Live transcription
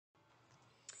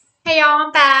Hey y'all,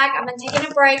 I'm back. I've been taking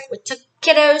a break. We took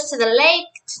kiddos to the lake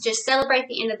to just celebrate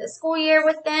the end of the school year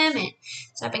with them, and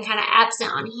so I've been kind of absent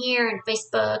on here and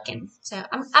Facebook, and so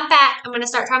I'm back. I'm going to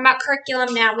start talking about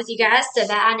curriculum now with you guys, so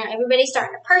that I know everybody's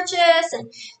starting to purchase,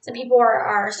 and some people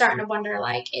are starting to wonder,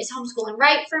 like, is homeschooling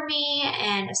right for me?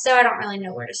 And if so, I don't really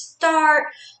know where to start.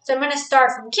 So I'm going to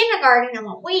start from kindergarten and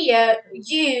what we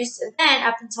use, then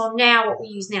up until now, what we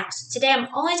use now. So today I'm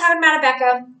only talking about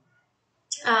Abeka.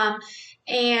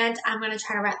 And I'm going to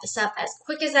try to wrap this up as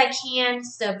quick as I can,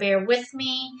 so bear with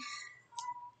me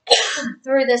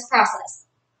through this process.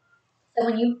 So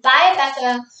when you buy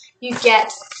Abeka, you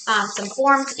get some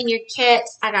forms in your kit.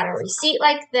 I got a receipt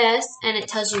like this, and it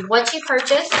tells you what you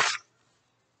purchased.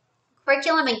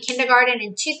 Curriculum in kindergarten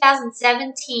in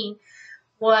 2017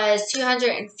 was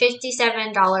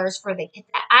 $257 for the kit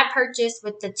that I purchased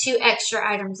with the 2 extra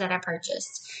items that I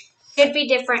purchased. Could be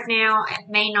different now, it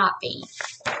may not be.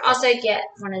 Also get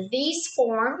one of these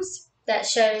forms that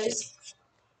shows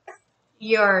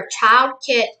your child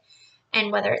kit,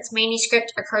 and whether it's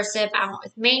manuscript or cursive. I went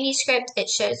with manuscript. It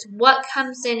shows what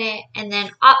comes in it, and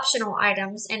then optional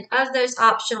items. And of those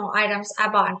optional items, I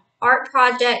bought an art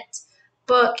project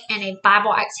book and a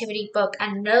Bible activity book.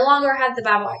 I no longer have the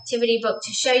Bible activity book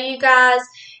to show you guys.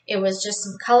 It was just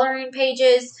some coloring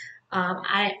pages.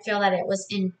 I didn't feel that it was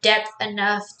in depth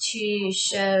enough to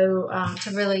show,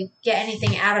 to really get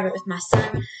anything out of it with my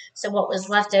son. So what was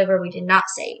left over, we did not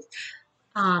save.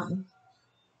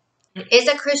 It is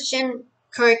a Christian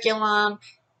curriculum,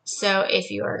 so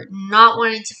if you are not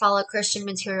wanting to follow Christian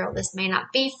material, this may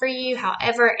not be for you.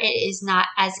 However, it is not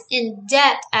as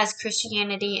in-depth as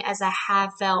Christianity as I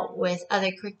have felt with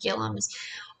other curriculums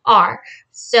are.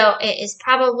 So it is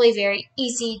probably very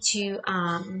easy to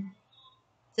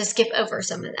skip over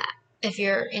some of that if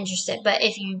you're interested. But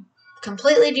if you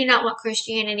completely do not want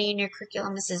Christianity in your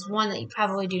curriculum, this is one that you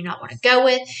probably do not want to go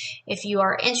with. If you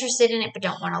are interested in it but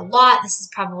don't want a lot, this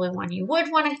is probably one you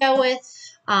would want to go with.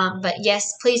 But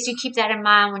yes, please do keep that in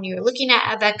mind when you're looking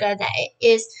at Abeka, that it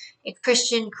is a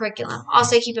Christian curriculum.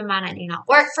 Also keep in mind, I do not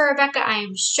work for Abeka. I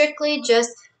am strictly just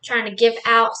trying to give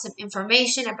out some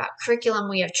information about curriculum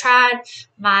we have tried,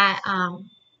 my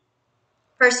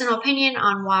personal opinion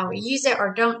on why we use it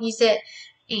or don't use it,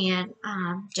 and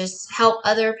just help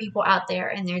other people out there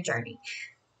in their journey.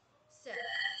 So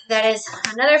that is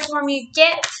another form you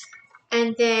get,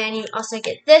 and then you also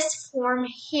get this form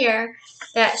here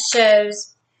that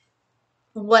shows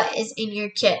what is in your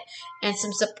kit and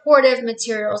some supportive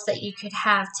materials that you could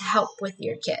have to help with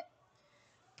your kit.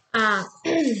 So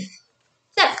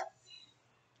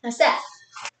that's that.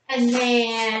 And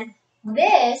then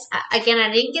this, again,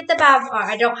 I didn't get the Bible, or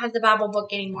I don't have the Bible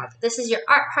book anymore, but this is your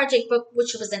art project book,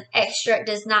 which was an extra. It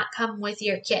does not come with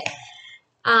your kit.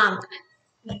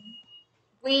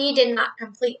 We did not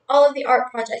complete all of the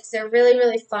art projects. They're really,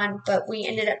 really fun, but we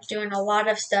ended up doing a lot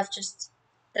of stuff just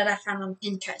that I found of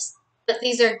interest. But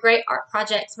these are great art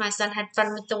projects. My son had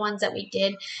fun with the ones that we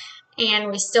did,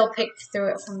 and we still picked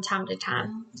through it from time to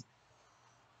time.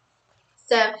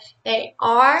 So they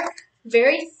are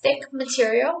very thick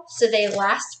material, so they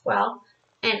last well.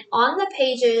 And on the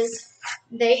pages,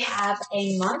 they have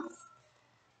a month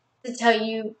to tell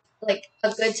you, like, a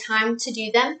good time to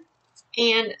do them.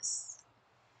 And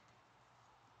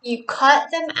you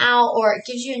cut them out, or it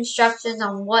gives you instructions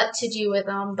on what to do with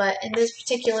them. But in this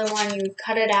particular one, you would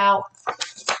cut it out.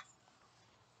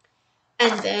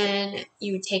 And then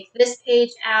you would take this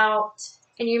page out,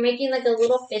 and you're making like a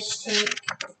little fish tank.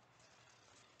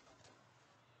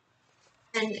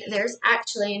 And there's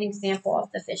actually an example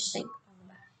of the fish tank on the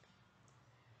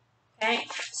back. Okay,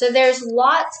 so there's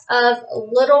lots of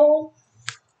little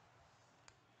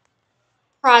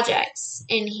projects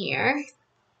in here.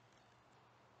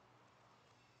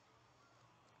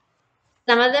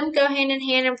 Some of them go hand in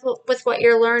hand with what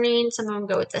you're learning. Some of them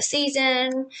go with the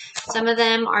season. Some of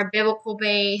them are biblical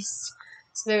based.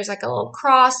 So there's like a little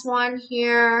cross one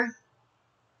here.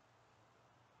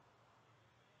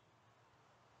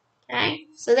 Okay,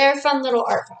 so they're fun little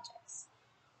art projects.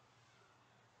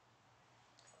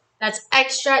 That's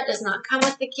extra. It does not come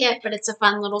with the kit, but it's a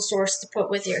fun little source to put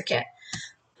with your kit.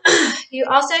 You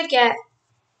also get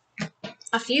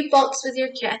a few books with your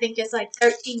kit. I think it's like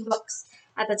 13 books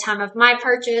at the time of my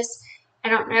purchase. I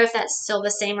don't know if that's still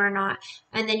the same or not.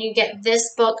 And then you get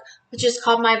this book, which is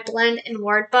called my Blend and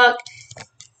Word book.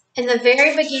 In the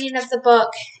very beginning of the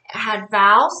book, it had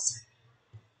vowels,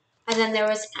 and then there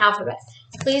was alphabet.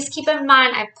 Please keep in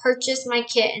mind, I purchased my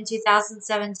kit in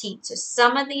 2017, so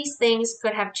some of these things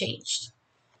could have changed.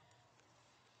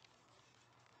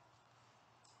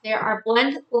 There are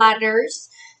blend letters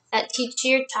that teach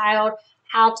your child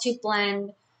how to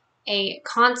blend a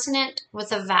consonant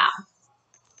with a vowel,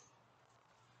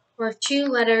 or two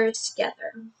letters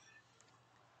together.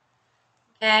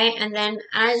 Okay, and then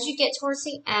as you get towards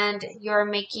the end, you're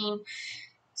making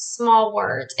small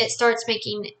words. It starts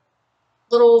making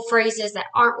little phrases that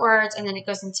aren't words, and then it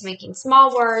goes into making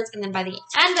small words, and then by the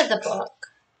end of the book,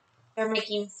 they're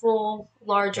making full,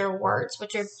 larger words,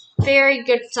 which are very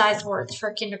good sized words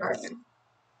for kindergarten.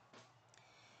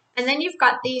 And then you've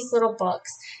got these little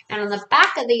books, and on the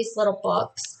back of these little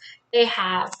books, they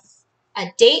have a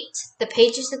date, the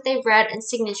pages that they've read, and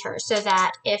signatures, so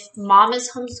that if mom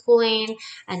is homeschooling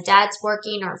and dad's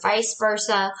working, or vice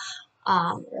versa,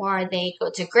 or they go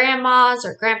to grandma's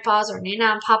or grandpa's or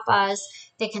Nana and Papa's,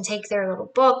 they can take their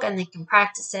little book and they can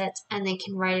practice it, and they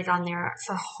can write it on there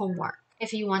for homework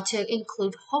if you want to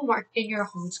include homework in your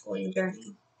homeschooling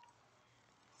journey.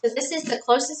 So this is the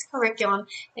closest curriculum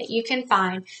that you can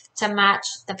find to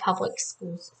match the public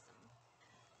school system,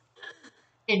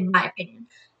 in my opinion.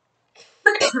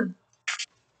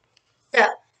 So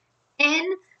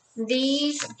in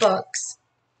these books,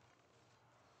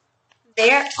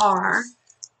 there are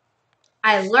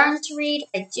I learn to read,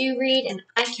 I do read, and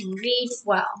I can read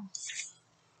well.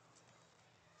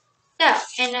 So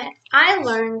in an I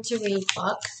learn to read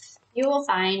book, you will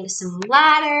find some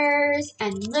ladders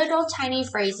and little tiny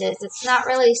phrases. It's not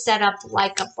really set up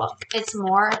like a book. It's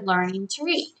more learning to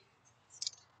read.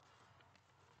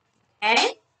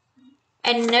 Okay?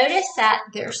 And notice that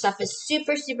their stuff is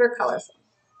super, super colorful.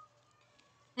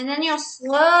 And then you'll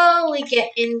slowly get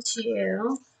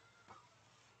into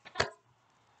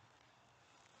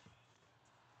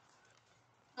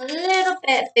a little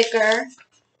bit bigger.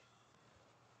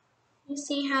 You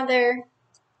see how they're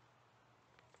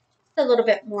a little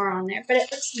bit more on there, but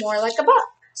it looks more like a book.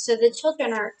 So the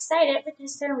children are excited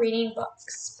because they're reading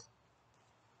books.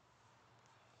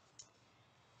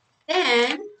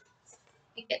 Then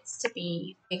it gets to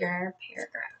be bigger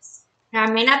paragraphs. Now,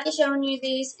 I may not be showing you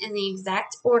these in the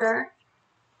exact order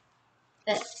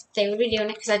that they would be doing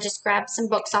it, because I just grabbed some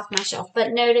books off my shelf.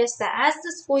 But notice that as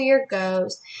the school year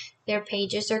goes, their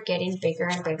pages are getting bigger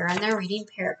and bigger, and they're reading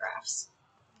paragraphs.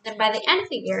 Then by the end of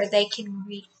the year, they can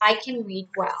read I Can Read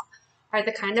Well, are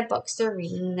the kind of books they're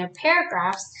reading. And their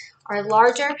paragraphs are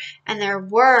larger, and their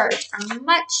words are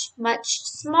much, much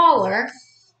smaller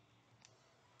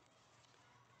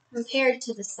compared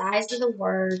to the size of the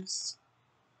words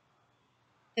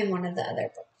in one of the other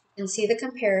books. You can see the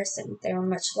comparison. They were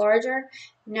much larger.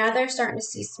 Now they're starting to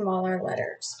see smaller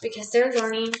letters because they're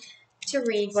learning to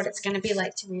read what it's going to be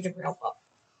like to read a real book.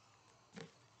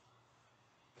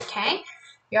 Okay?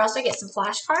 You also get some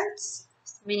flashcards,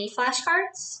 some mini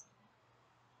flashcards,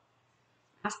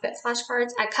 alphabet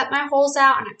flashcards. I cut my holes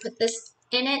out and I put this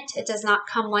in it. It does not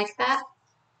come like that.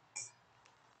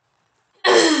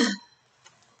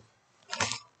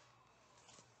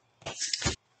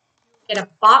 Get a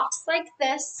box like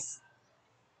this,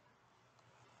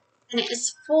 and it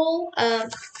is full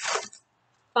of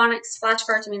phonics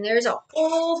flashcards. I mean, there's a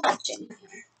whole bunch in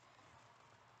here.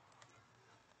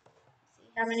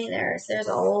 See how many there's? There's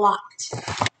a lot.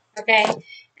 Okay,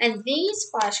 and these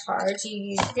flashcards you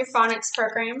use with your phonics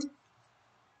program.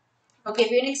 I'll give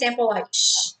you an example like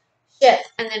shh, shit,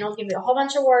 and then I'll give you a whole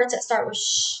bunch of words that start with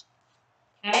shh.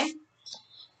 Okay,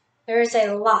 there's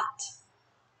a lot.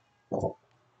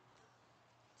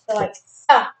 So like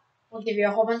we'll give you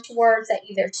a whole bunch of words that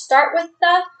either start with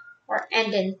the or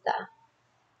end in the.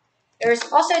 There's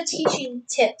also teaching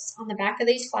tips on the back of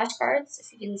these flashcards,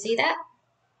 if you can see that.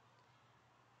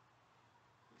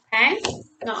 Okay,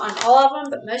 not on all of them,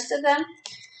 but most of them.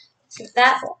 So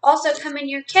that will also come in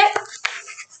your kit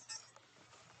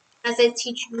as a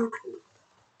teaching tool.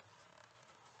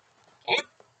 Okay.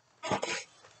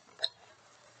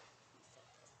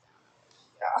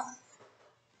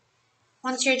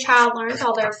 Once your child learns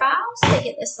all their files, they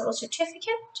get this little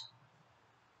certificate.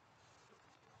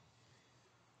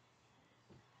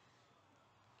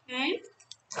 Okay.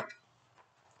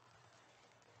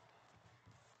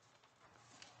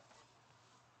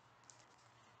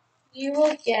 You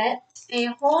will get a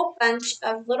whole bunch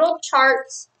of little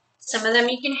charts. Some of them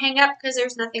you can hang up because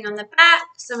there's nothing on the back.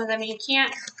 Some of them you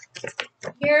can't.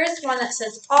 Here's one that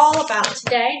says all about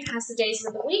today. It has the days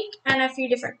of the week and a few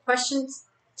different questions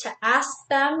to ask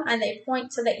them. And they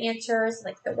point to the answers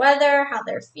like the weather, how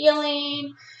they're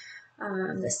feeling,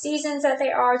 the seasons that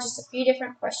they are, just a few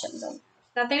different questions.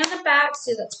 Nothing on the back,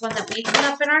 so that's one that we put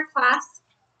up in our class.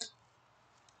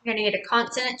 You're going to get a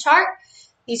consonant chart.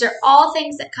 These are all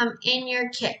things that come in your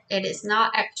kit. It is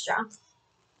not extra.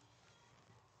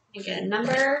 You get a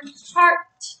number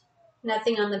chart.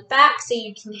 Nothing on the back, so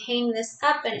you can hang this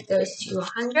up and it goes to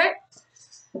 100.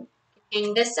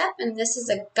 hang this up, and this is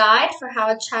a guide for how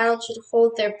a child should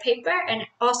hold their paper, and it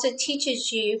also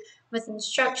teaches you with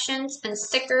instructions and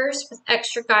stickers with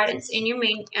extra guidance in your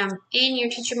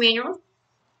teacher manual.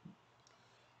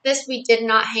 This we did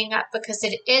not hang up because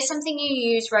it is something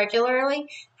you use regularly.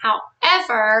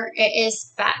 However,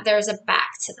 there's a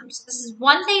back to them. So this is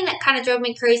one thing that kind of drove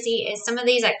me crazy is some of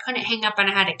these I couldn't hang up and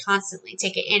I had to constantly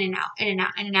take it in and out, in and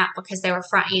out, in and out because they were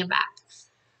front and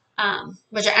back.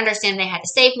 Which I understand they had to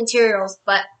save materials,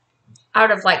 but I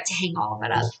would have liked to hang all of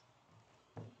it up.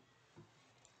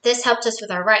 This helped us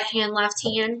with our right hand, left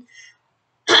hand.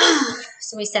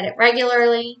 So we said it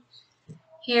regularly.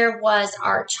 Here was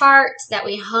our chart that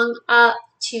we hung up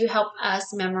to help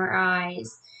us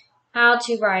memorize how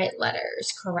to write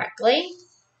letters correctly.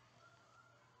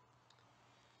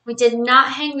 We did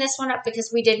not hang this one up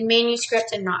because we did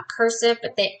manuscript and not cursive,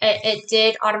 but it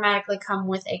did automatically come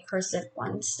with a cursive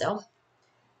one still.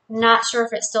 Not sure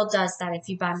if it still does that if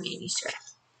you buy manuscript.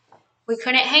 We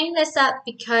couldn't hang this up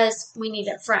because we need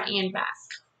it front and back.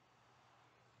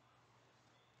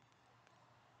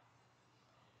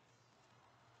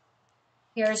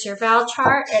 Here's your vowel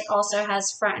chart. It also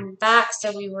has front and back,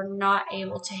 so we were not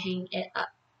able to hang it up.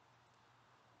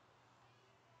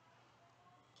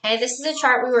 Okay, this is a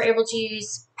chart we were able to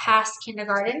use past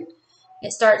kindergarten.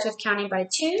 It starts with counting by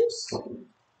twos,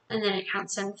 and then it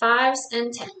counts in fives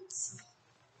and tens.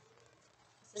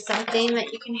 This is something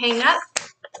that you can hang up.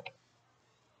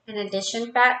 An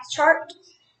addition back chart.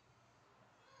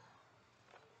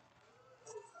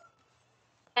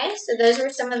 Okay, so those are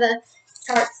some of the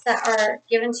charts that are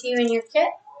given to you in your kit.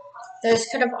 Those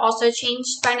could have also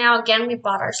changed by now. Again, we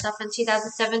bought our stuff in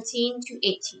 2017 to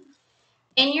 18.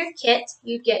 In your kit,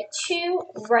 you get 2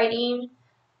 writing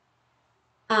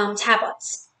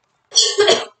tablets.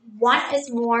 One is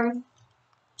more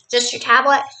just your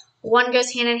tablet. One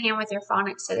goes hand in hand with your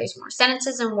phonics, so there's more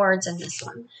sentences and words in this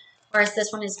one, whereas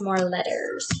this one is more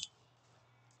letters.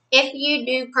 If you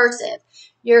do cursive,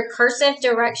 your cursive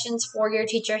directions for your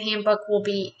teacher handbook will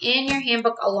be in your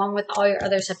handbook along with all your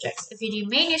other subjects. If you do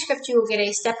manuscript, you will get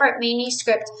a separate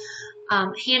manuscript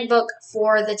handbook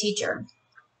for the teacher.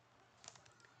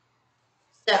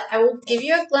 So I will give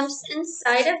you a glimpse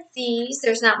inside of these.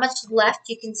 There's not much left.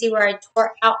 You can see where I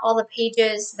tore out all the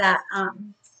pages that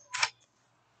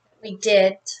we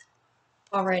did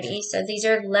already. So these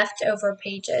are leftover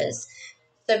pages.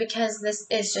 So because this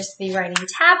is just the writing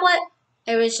tablet,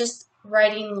 it was just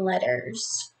writing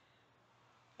letters.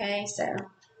 Okay, so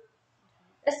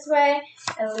this way.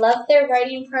 I love their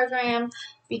writing program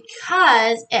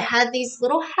because it had these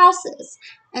little houses.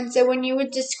 And so when you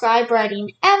would describe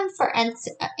writing M, for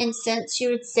instance,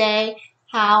 you would say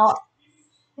how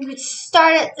you would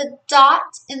start at the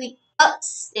dot in the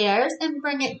upstairs and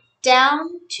bring it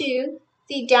down to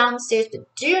the downstairs,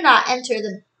 but do not enter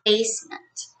the basement.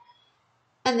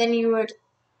 And then you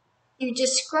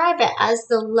describe it as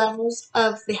the levels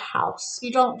of the house.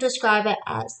 You don't describe it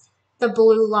as the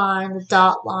blue line, the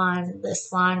dot line,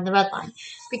 this line, and the red line.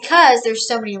 Because there's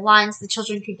so many lines, the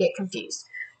children could get confused.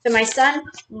 So my son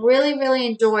really, really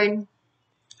enjoyed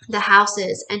the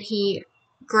houses, and he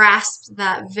grasped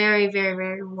that very, very,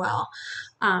 very well.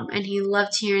 And he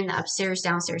loved hearing the upstairs,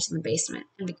 downstairs, and the basement.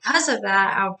 And because of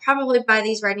that, I'll probably buy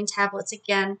these writing tablets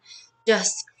again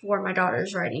just for my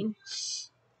daughter's writing.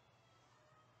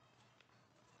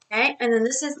 Okay, and then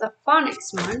this is the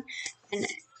phonics one, and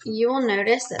you will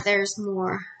notice that there's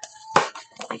more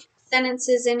like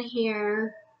sentences in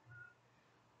here,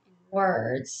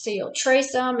 words. So you'll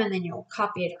trace them, and then you'll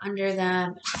copy it under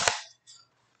them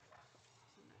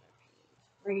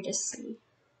for you to see.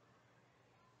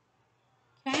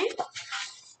 Okay.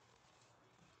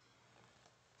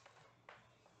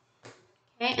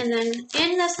 Okay, and then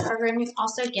in this program, you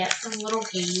also get some little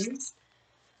games.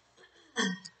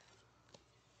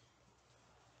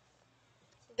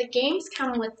 The games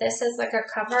come with this as like a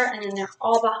cover, and then they're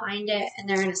all behind it, and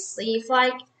they're in a sleeve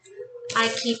like. I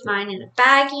keep mine in a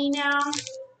baggie now.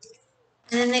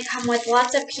 And then they come with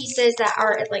lots of pieces that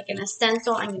are like an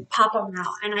stencil, and you pop them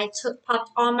out. And I popped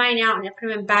all mine out, and I put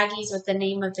them in baggies with the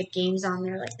name of the games on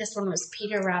there. Like this one was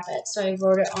Peter Rabbit, so I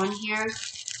wrote it on here.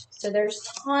 So there's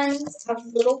tons of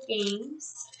little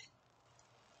games.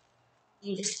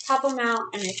 You just pop them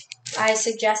out, and I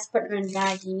suggest putting them in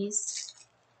baggies.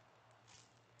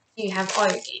 You have all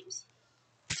your games.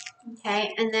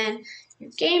 Okay, and then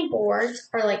your game boards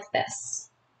are like this.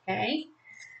 Okay,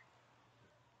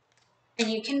 and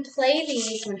you can play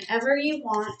these whenever you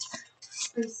want.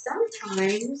 And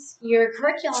sometimes your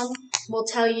curriculum will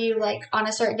tell you, like on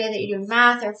a certain day that you're doing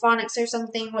math or phonics or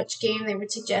something, which game they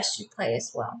would suggest you play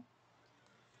as well.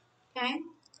 Okay,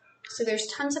 So there's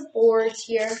tons of boards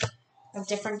here of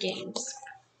different games.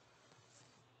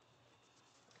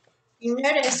 You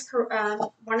notice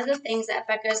one of the things that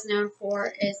Abeka is known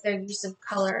for is their use of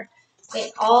color.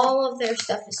 All of their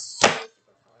stuff is super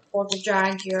colorful to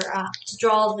drag your to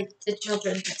draw the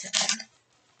children's attention.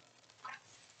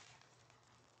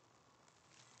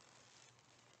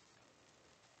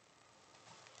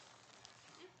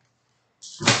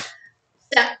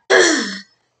 So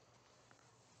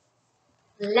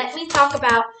let me talk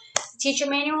about teacher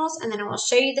manuals, and then I will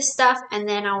show you the stuff, and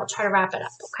then I will try to wrap it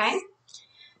up. Okay.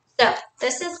 So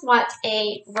this is what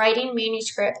a writing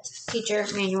manuscript teacher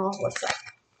manual looks like.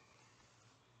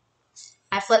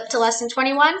 I flipped to lesson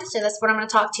 21, so that's what I'm going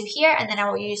to talk to here, and then I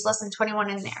will use lesson 21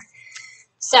 in there.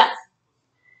 So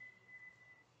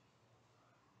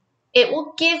it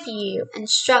will give you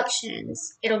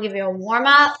instructions. It'll give you a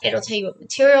warm-up. It'll tell you what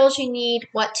materials you need,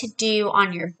 what to do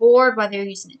on your board, whether you're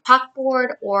using a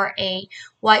chalkboard or a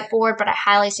whiteboard, but I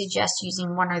highly suggest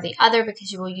using one or the other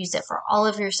because you will use it for all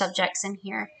of your subjects in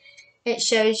here. It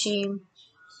shows you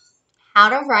how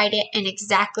to write it and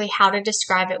exactly how to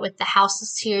describe it with the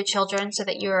houses to your children so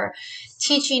that you're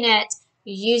teaching it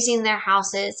using their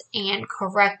houses and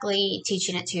correctly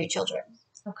teaching it to your children.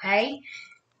 Okay?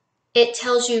 It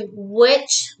tells you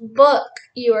which book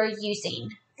you are using.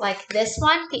 Like this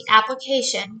one, the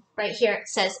application, right here, it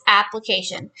says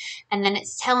application. And then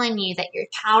it's telling you that your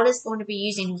child is going to be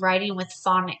using writing with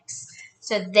phonics.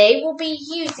 So they will be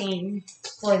using,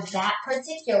 for that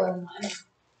particular one,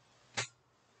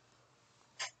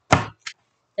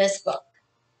 this book.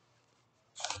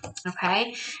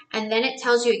 Okay, and then it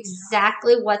tells you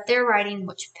exactly what they're writing,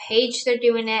 which page they're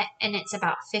doing it, and it's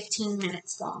about 15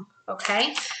 minutes long.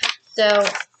 Okay, so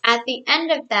at the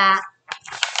end of that,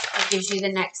 it gives you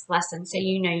the next lesson, so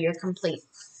you know you're complete.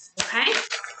 Okay,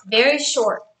 very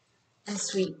short and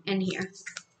sweet in here.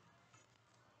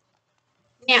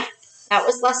 Now, that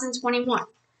was lesson 21.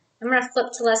 I'm going to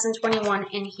flip to lesson 21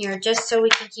 in here just so we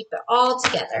can keep it all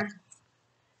together.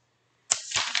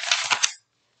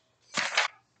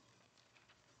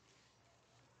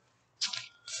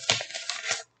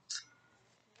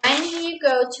 When you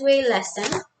go to a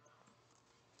lesson,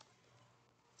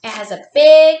 it has a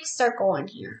big circle in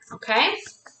here, okay?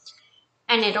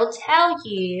 And it'll tell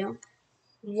you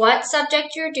what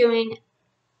subject you're doing.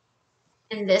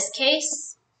 In this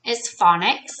case, it's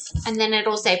phonics. And then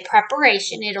it'll say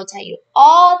preparation. It'll tell you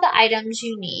all the items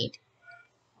you need,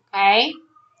 okay?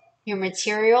 Your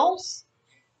materials.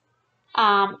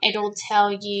 It'll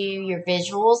tell you your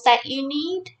visuals that you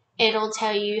need. It'll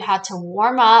tell you how to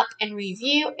warm up and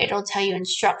review. It'll tell you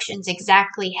instructions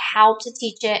exactly how to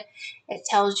teach it. It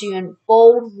tells you in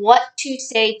bold what to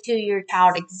say to your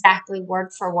child exactly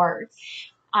word for word.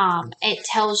 It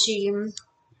tells you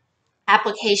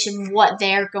application, what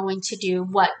they're going to do,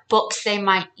 what books they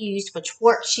might use, which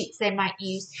worksheets they might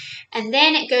use. And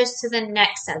then it goes to the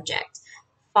next subject,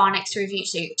 phonics review.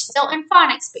 So you're still in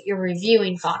phonics, but you're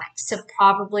reviewing phonics. So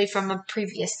probably from a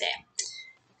previous day.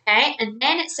 Okay, and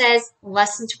then it says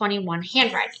lesson 21,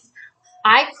 handwriting.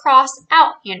 I crossed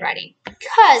out handwriting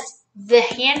because the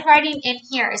handwriting in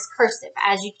here is cursive.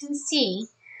 As you can see,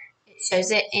 it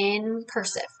shows it in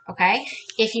cursive, okay?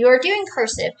 If you are doing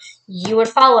cursive, you would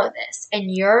follow this, and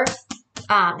your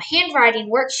handwriting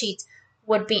worksheets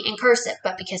would be in cursive.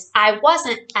 But because I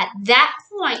wasn't, at that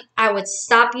point, I would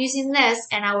stop using this,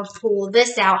 and I would pull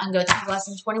this out and go to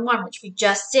lesson 21, which we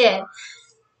just did,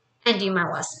 and do my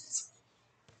lessons.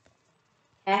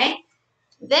 Okay,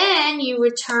 then you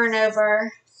would turn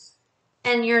over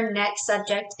and your next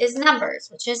subject is numbers,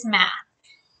 which is math.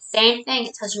 Same thing,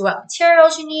 it tells you what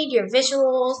materials you need, your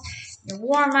visuals, your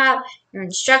warm-up, your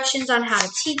instructions on how to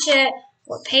teach it,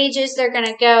 what pages they're going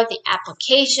to go, the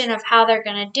application of how they're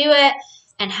going to do it,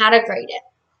 and how to grade it.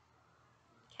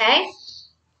 Okay?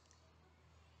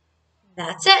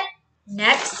 That's it.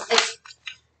 Next is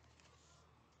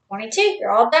 22.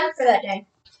 You're all done for that day.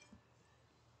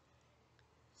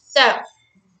 So,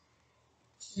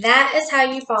 that is how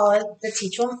you follow the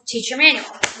teacher manual.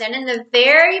 Then in the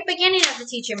very beginning of the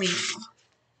teacher manual,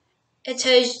 it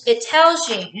tells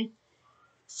you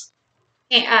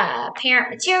parent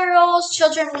materials,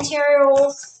 children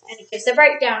materials, and it gives a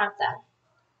breakdown of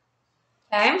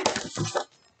them. Okay?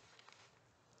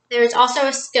 There's also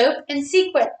a scope and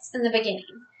sequence in the beginning.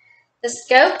 The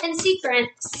scope and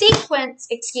sequence,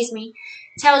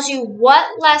 tells you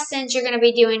what lessons you're going to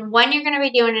be doing, when you're going to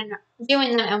be doing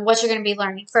them, and what you're going to be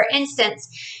learning. For instance,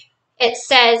 it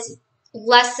says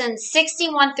lessons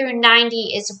 61 through 90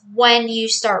 is when you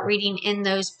start reading in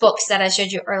those books that I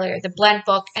showed you earlier, the blend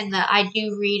book and the I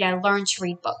Do Read, I Learn to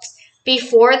Read books.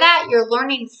 Before that, you're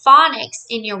learning phonics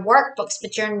in your workbooks,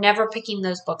 but you're never picking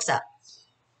those books up.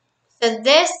 So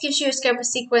this gives you a scope of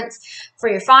sequence for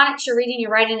your phonics, your reading, your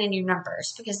writing, and your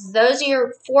numbers, because those are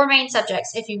your 4 main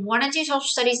subjects. If you want to do social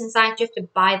studies and science, you have to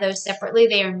buy those separately.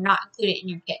 They are not included in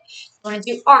your kit. If you want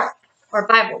to do art or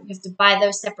Bible, you have to buy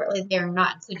those separately. They are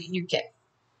not included in your kit.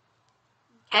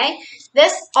 Okay?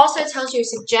 This also tells you a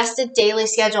suggested daily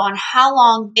schedule on how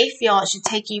long they feel it should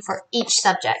take you for each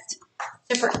subject.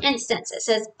 So for instance, it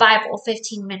says Bible,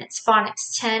 15 minutes,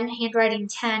 phonics, 10, handwriting,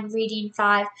 10, reading,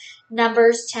 5,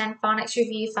 numbers, 10, phonics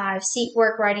review, 5, seat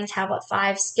work, writing tablet,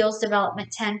 5, skills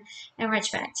development, 10,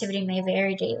 enrichment activity may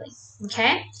vary daily.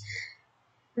 Okay?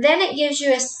 Then it gives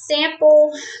you a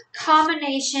sample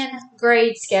combination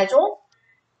grade schedule.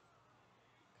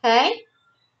 Okay?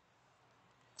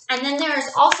 And then there is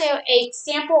also a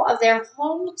sample of their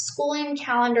homeschooling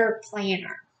calendar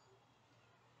planner.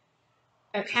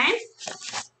 Okay?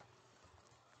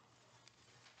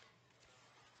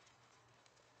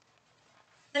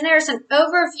 Then there's an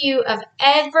overview of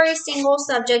every single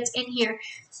subject in here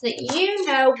so that you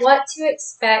know what to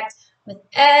expect with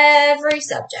every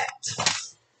subject.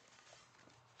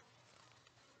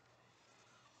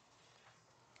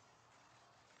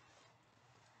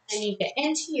 Then you get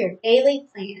into your daily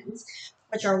plans,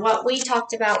 which are what we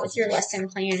talked about with your lesson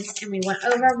plans, and we went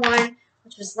over one,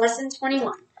 which was lesson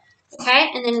 21. Okay,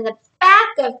 and then in the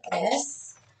back of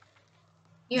this,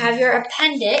 you have your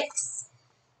appendix.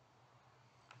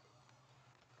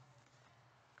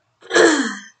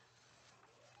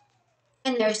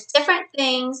 And there's different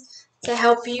things to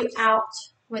help you out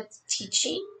with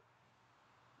teaching.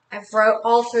 I've wrote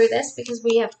all through this because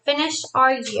we have finished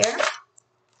our year.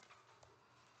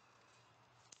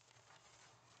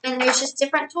 And there's just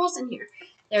different tools in here.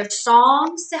 There's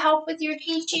songs to help with your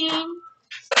teaching.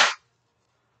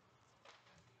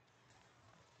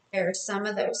 There's some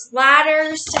of those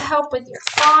ladders to help with your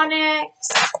phonics.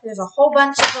 There's a whole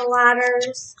bunch of the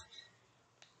ladders.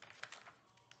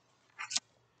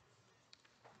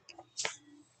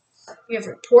 You have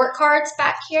report cards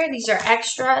back here. These are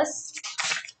extras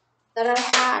that I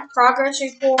had. Progress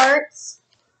reports.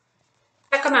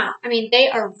 Check them out. I mean, they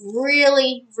are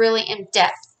really, really in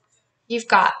depth. You've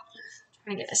got, I'm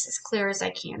trying to get this as clear as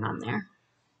I can on there.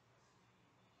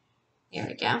 There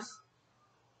we go.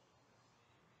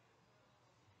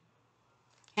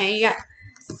 Okay, you got,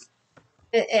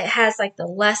 it has like the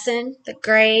lesson, the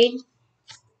grade,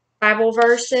 Bible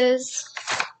verses,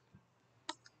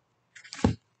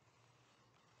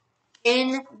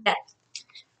 in depth.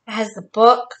 It has the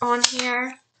book on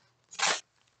here.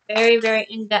 Very, very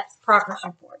in-depth progress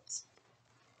reports.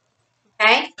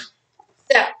 Okay?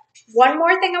 So, one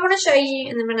more thing I want to show you,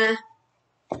 and I'm going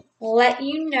to let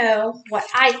you know what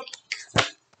I think.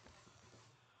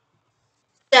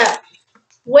 So,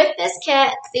 with this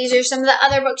kit, these are some of the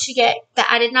other books you get that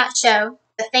I did not show.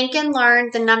 The Think and Learn,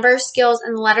 the number skills,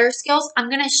 and the letter skills. I'm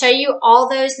going to show you all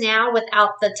those now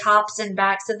without the tops and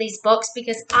backs of these books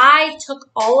because I took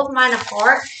all of mine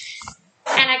apart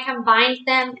and I combined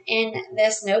them in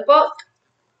this notebook.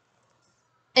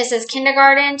 It says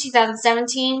kindergarten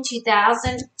 2017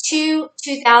 2000 to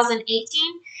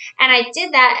 2018. And I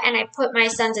did that and I put my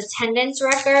son's attendance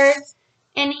record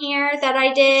in here that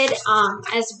I did,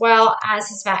 as well as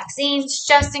his vaccines,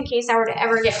 just in case I were to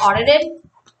ever get audited.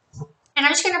 And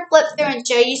I'm just going to flip through and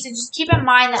show you. So just keep in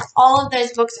mind that all of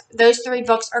those books, those 3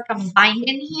 books are combined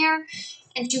in here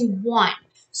into one.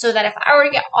 So that if I were to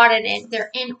get audited,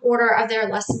 they're in order of their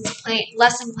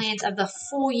lesson plans of the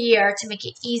full year to make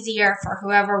it easier for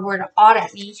whoever were to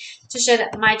audit me to show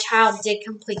that my child did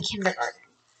complete kindergarten.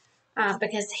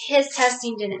 Because his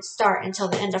testing didn't start until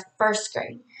the end of 1st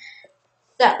grade.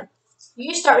 So,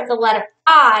 you start with the letter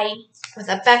I with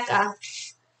Abeka.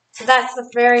 So that's the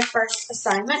very first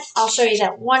assignment. I'll show you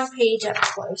that one page up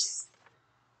close.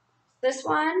 This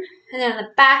one. And then on the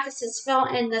back it says fill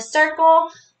in the circle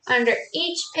under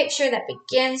each picture that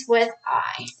begins with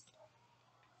I.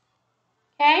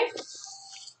 Okay?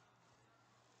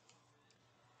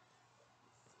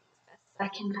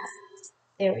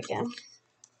 There we go.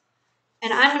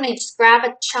 And I'm going to just grab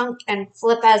a chunk and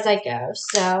flip as I go.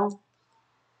 So,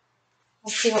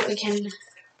 let's see what we can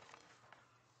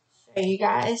show you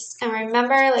guys. And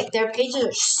remember, like, their pages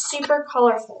are super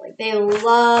colorful. Like, they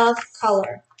love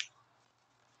color.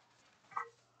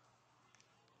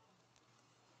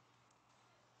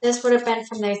 This would have been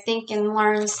from their Think and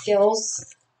Learn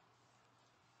skills,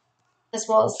 as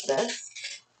well as this.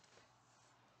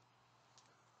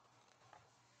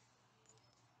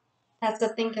 That's the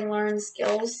Think and Learn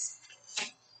skills.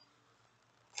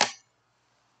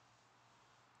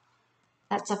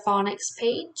 That's a phonics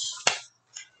page.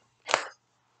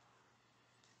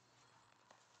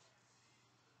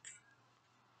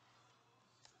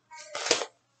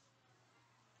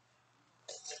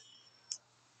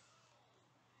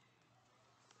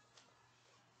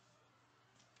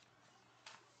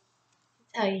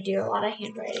 how you do a lot of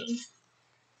handwriting.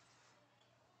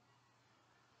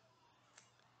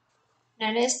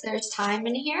 Notice there's time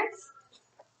in here.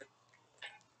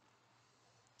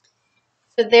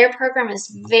 So their program is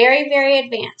very, very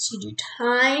advanced. You do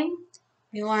time,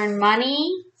 you learn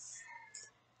money,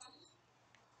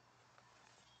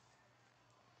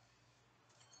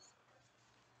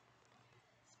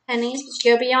 pennies, but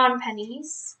you go beyond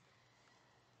pennies.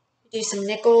 You do some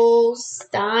nickels,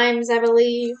 dimes, I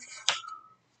believe.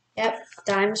 Yep,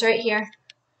 dimes right here.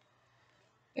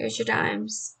 Here's your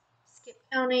dimes. Skip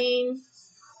counting.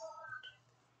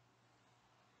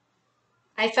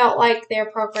 I felt like their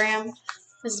program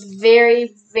was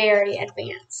very, very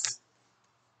advanced.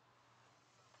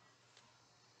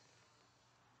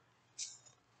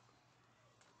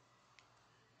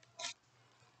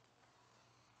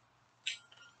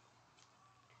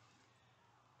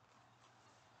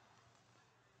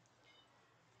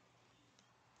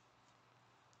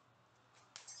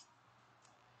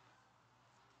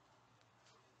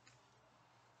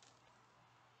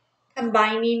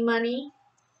 Combining money.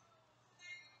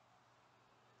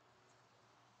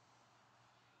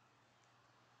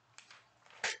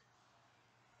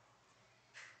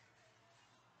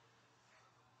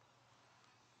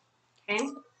 Okay.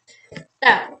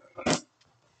 So,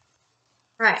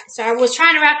 right. So I was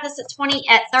trying to wrap this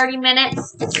at 30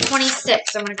 minutes. It's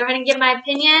 26. So I'm going to go ahead and give my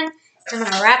opinion. I'm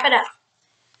going to wrap it up.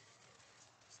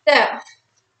 So,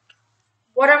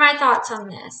 what are my thoughts on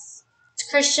this? It's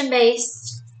Christian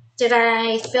based. Did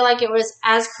I feel like it was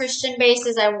as Christian based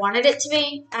as I wanted it to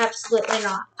be? Absolutely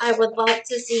not. I would love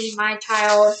to see my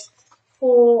child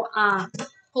pull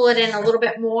it in a little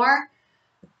bit more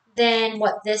than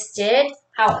what this did.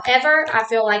 However, I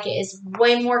feel like it is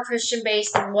way more Christian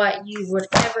based than what you would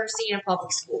ever see in a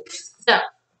public school. So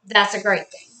that's a great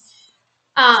thing.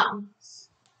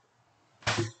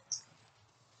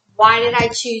 Why did I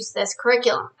choose this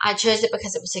curriculum? I chose it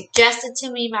because it was suggested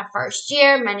to me my first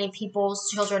year. Many people's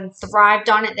children thrived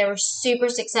on it. They were super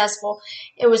successful.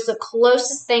 It was the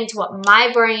closest thing to what my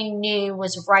brain knew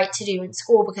was right to do in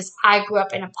school because I grew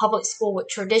up in a public school with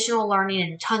traditional learning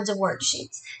and tons of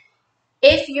worksheets.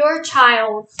 If your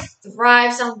child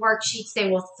thrives on worksheets, they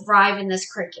will thrive in this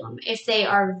curriculum. If they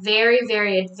are very,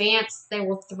 very advanced, they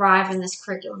will thrive in this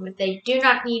curriculum. If they do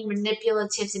not need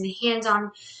manipulatives and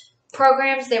hands-on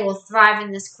programs, they will thrive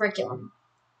in this curriculum.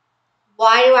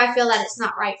 Why do I feel that it's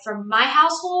not right for my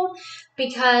household?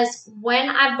 Because when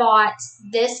I bought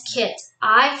this kit,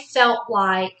 I felt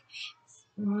like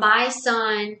my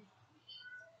son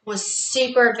was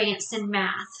super advanced in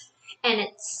math, and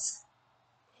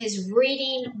his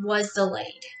reading was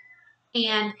delayed.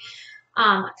 And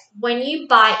when you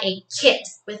buy a kit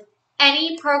with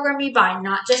any program you buy,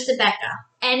 not just Abeka,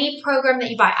 any program that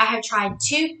you buy, I have tried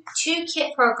two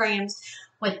kit programs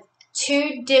with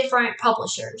two different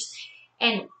publishers,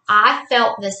 and I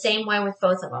felt the same way with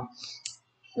both of them.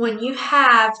 When you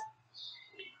have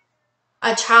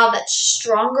a child that's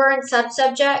stronger in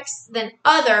subjects than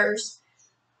others,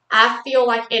 I feel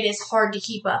like it is hard to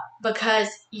keep up because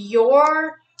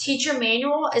your teacher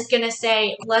manual is going to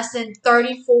say lesson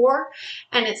 34,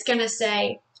 and it's going to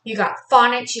say you got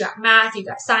phonics, you got math, you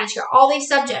got science, you got all these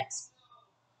subjects.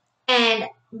 And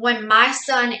when my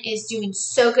son is doing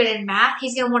so good in math,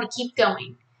 he's going to want to keep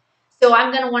going. So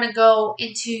I'm going to want to go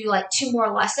into like 2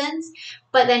 more lessons,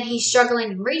 but then he's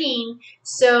struggling in reading.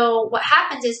 So what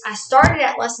happens is I started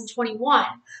at lesson 21,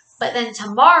 but then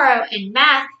tomorrow in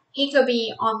math, he could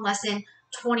be on lesson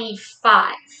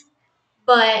 25,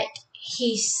 but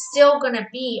he's still going to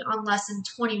be on lesson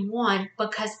 21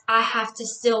 because I have to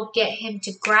still get him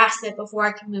to grasp it before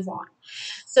I can move on.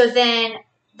 So then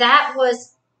that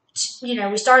was,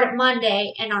 we started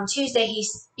Monday, and on Tuesday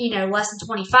he's, lesson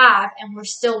 25, and we're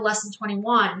still lesson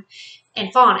 21 in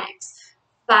phonics.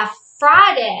 By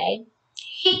Friday,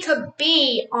 he could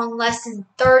be on lesson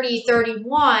 30,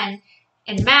 31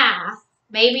 in math,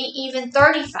 maybe even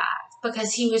 35,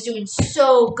 because he was doing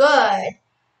so good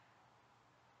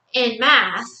in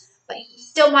math, but he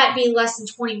still might be lesson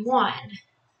 21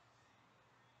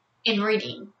 in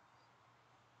reading.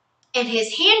 And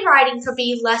his handwriting could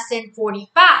be lesson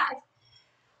 45.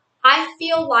 I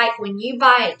feel like when you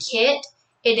buy a kit,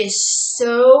 it is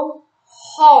so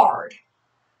hard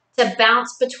to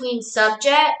bounce between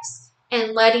subjects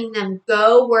and letting them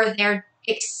go where they're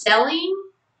excelling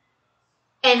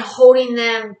and holding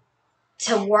them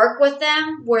to work with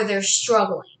them where they're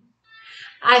struggling.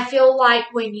 I feel like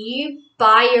when you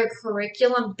buy your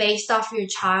curriculum based off your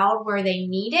child where they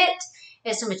need it,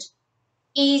 it's so much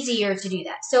easier to do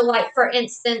that. So like, for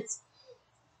instance,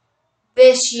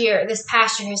 this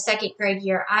past year, his second grade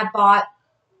year, I bought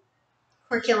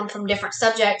curriculum from different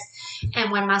subjects.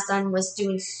 And when my son was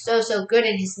doing so good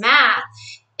in his math,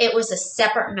 it was a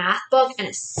separate math book and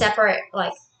a separate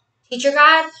like teacher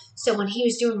guide. So when he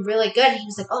was doing really good, he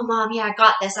was like, "Oh, Mom, yeah, I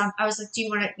got this." I was like, "Do you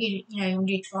want to, you want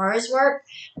to do tomorrow's work?"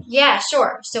 Yeah,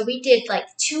 sure. So we did like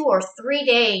 2 or 3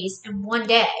 days in one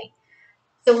day.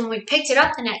 So when we picked it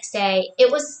up the next day,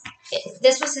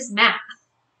 this was his math.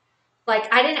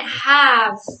 Like I didn't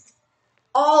have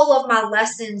all of my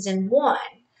lessons in one.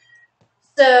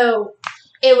 So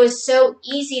it was so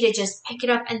easy to just pick it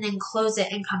up and then close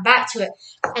it and come back to it.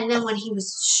 And then when he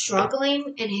was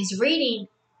struggling in his reading,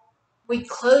 we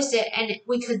closed it and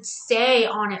we could stay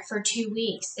on it for 2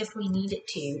 weeks if we needed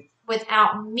to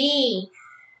without me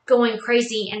going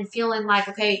crazy and feeling like,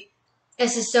 okay,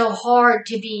 this is so hard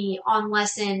to be on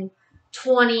lesson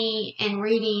 20 and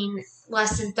reading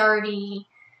lesson 30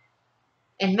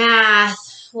 and math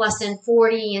lesson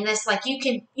 40 and this. Like you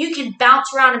can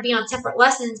bounce around and be on separate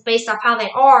lessons based off how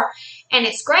they are. And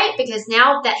it's great because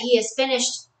now that he has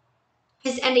finished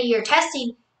his end of year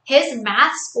testing, his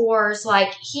math scores,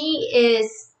 like he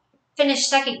is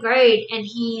finished 2nd grade and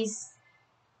he's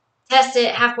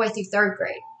tested halfway through 3rd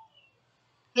grade.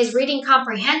 His reading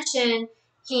comprehension,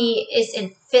 he is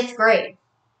in 5th grade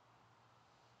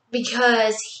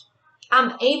because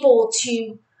I'm able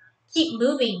to keep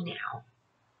moving now.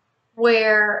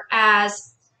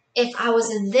 Whereas if I was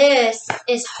in this,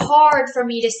 it's hard for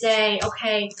me to say,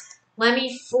 okay, let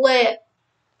me flip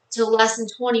to lesson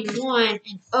 21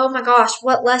 and oh my gosh,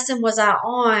 what lesson was I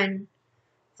on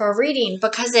for reading?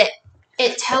 Because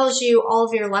it tells you all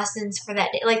of your lessons for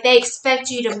that day. Like they expect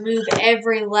you to move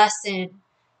every lesson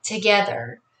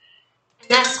together. And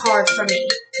that's hard for me.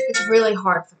 It's really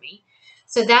hard for me.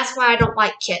 So that's why I don't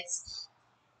like kits.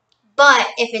 But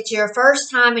if it's your first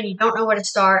time and you don't know where to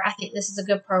start, I think this is a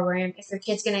good program. If your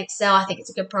kid's going to excel, I think it's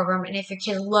a good program. And if your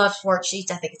kid loves worksheets,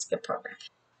 I think it's a good program.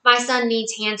 My son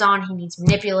needs hands-on. He needs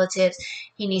manipulatives.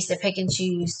 He needs to pick and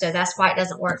choose. So that's why it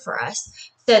doesn't work for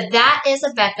us. So that is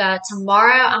Abeka.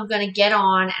 Tomorrow I'm going to get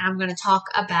on and I'm going to talk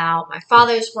about My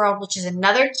Father's World, which is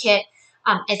another kit.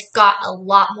 It's got a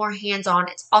lot more hands-on.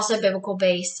 It's also biblical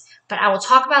based. But I will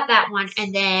talk about that one.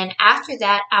 And then after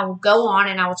that, I will go on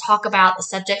and I will talk about the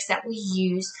subjects that we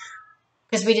use.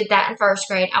 Because we did that in 1st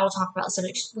grade. I will talk about the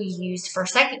subjects we used for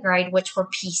 2nd grade, which were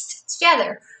pieced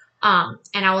together. And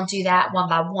I will do that one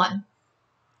by one.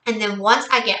 And then once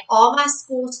I get all my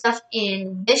school stuff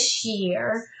in this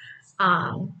year,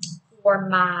 for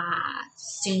my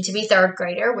soon-to-be 3rd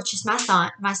grader, which is my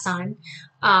son,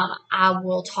 I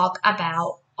will talk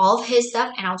about all of his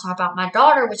stuff, and I'll talk about my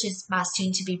daughter, which is my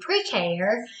soon-to-be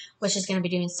pre-K-er, which is going to be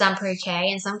doing some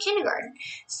pre-K and some kindergarten.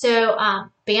 So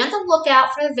be on the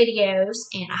lookout for the videos,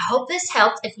 and I hope this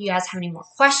helped. If you guys have any more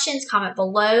questions, comment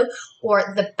below,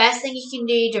 or the best thing you can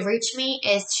do to reach me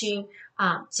is to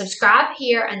subscribe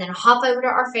here and then hop over to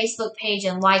our Facebook page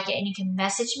and like it, and you can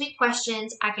message me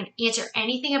questions. I can answer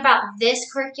anything about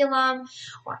this curriculum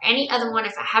or any other one.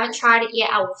 If I haven't tried it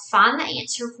yet, I will find the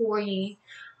answer for you.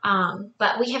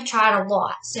 But we have tried a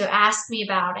lot, so ask me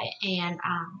about it, and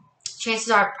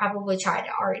chances are I've probably tried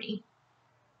it already.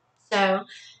 So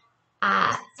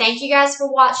thank you guys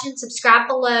for watching. Subscribe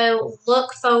below.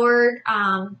 Look forward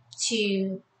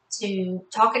to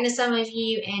talking to some of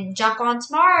you, and jump on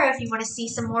tomorrow if you want to see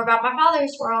some more about My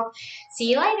Father's World. See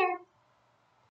you later.